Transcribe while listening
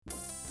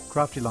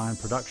Crafty Lion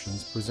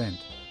Productions present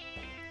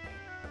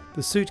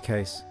The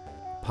Suitcase,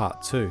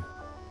 Part 2,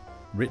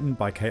 written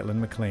by Caitlin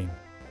McLean.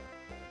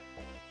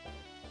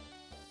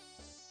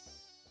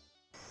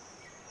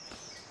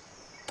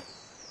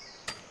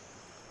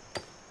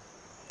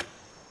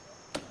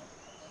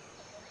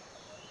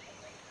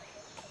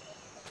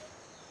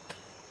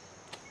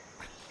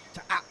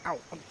 Ow!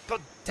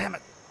 God damn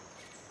it!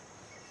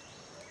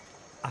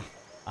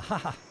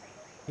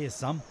 Here's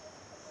some.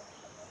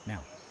 Now,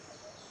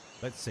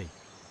 let's see.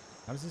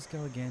 How does this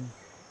go again?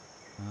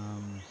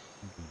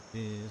 Do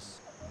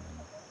this.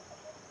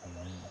 And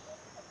then.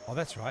 Oh,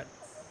 that's right.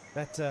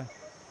 That.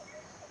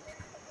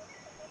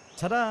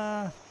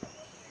 Ta-da!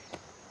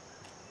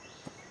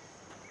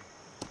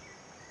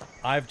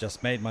 I've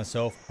just made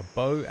myself a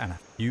bow and a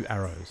few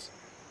arrows.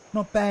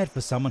 Not bad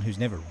for someone who's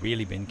never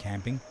really been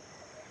camping.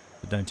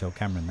 But don't tell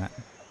Cameron that.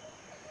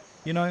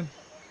 You know,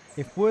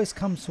 if worse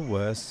comes to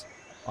worse,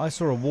 I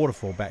saw a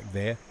waterfall back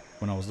there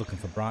when I was looking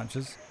for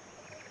branches.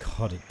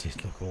 God, it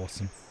did look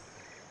awesome.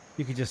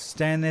 You could just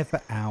stand there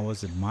for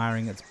hours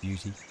admiring its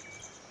beauty.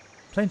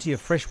 Plenty of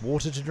fresh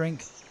water to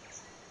drink.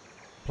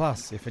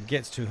 Plus, if it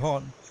gets too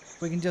hot,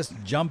 we can just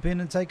jump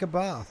in and take a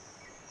bath.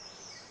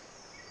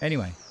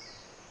 Anyway,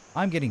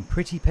 I'm getting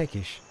pretty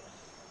peckish.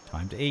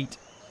 Time to eat.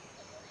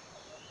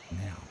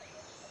 Now,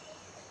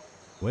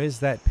 where's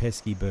that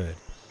pesky bird?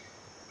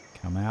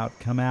 Come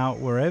out,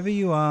 wherever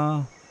you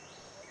are.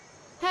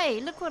 Hey,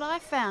 look what I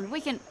found.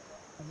 We can...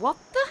 What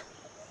the?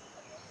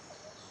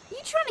 You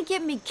trying to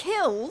get me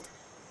killed?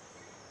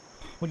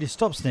 Will you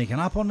stop sneaking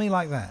up on me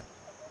like that?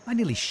 I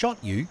nearly shot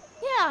you.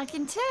 Yeah, I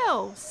can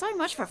tell. So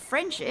much for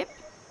friendship.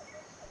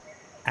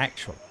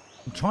 Actually,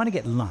 I'm trying to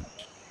get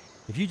lunch.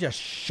 If you just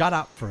shut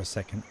up for a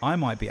second, I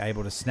might be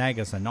able to snag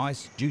us a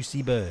nice,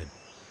 juicy bird.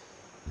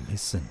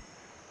 Listen.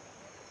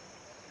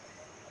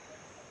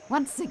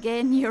 Once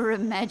again, you're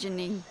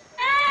imagining...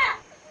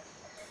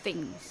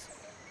 things.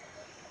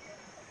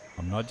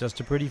 I'm not just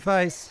a pretty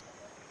face.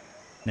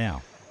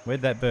 Now,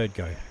 where'd that bird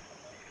go?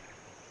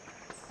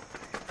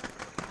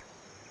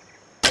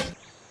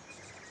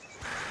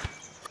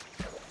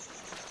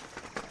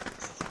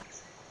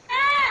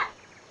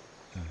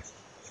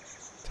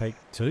 Take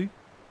two.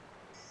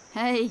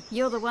 Hey,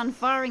 you're the one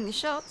firing the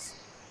shots.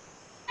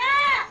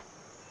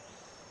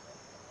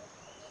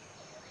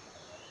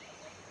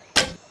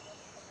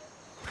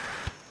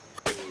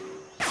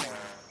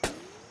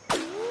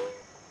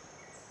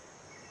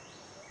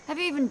 Have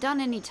you even done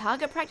any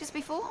target practice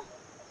before?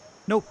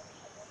 Nope.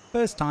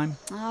 First time.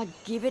 Ah,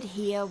 give it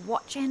here.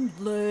 Watch and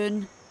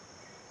learn.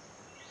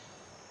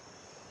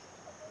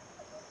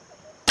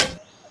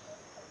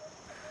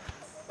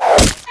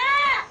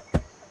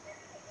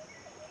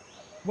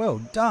 Well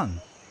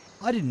done.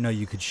 I didn't know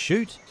you could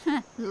shoot.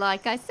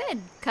 Like I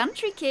said,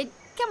 country kid.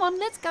 Come on,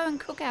 let's go and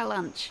cook our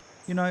lunch.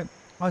 You know,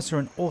 I saw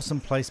an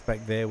awesome place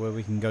back there where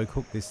we can go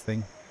cook this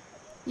thing.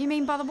 You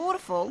mean by the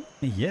waterfall?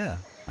 Yeah,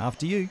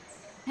 after you.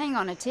 Hang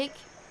on a tick.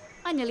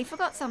 I nearly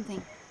forgot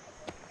something.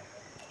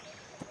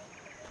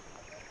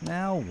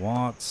 Now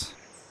what?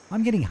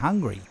 I'm getting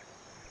hungry.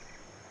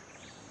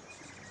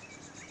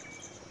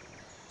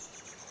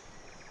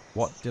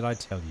 What did I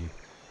tell you?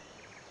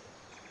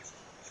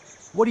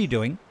 What are you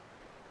doing?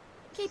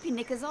 Keep your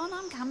knickers on,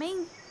 I'm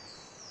coming.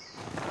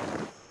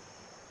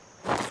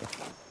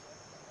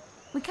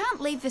 We can't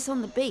leave this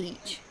on the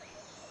beach.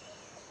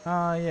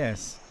 Ah,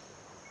 yes.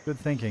 Good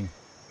thinking.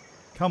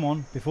 Come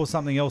on, before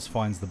something else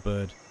finds the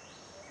bird.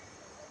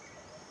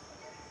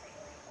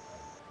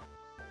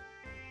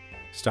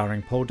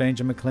 Starring Paul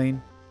Danger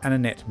McLean and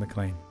Annette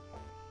McLean.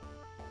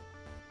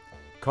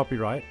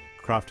 Copyright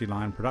Crafty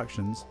Lion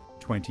Productions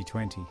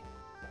 2020.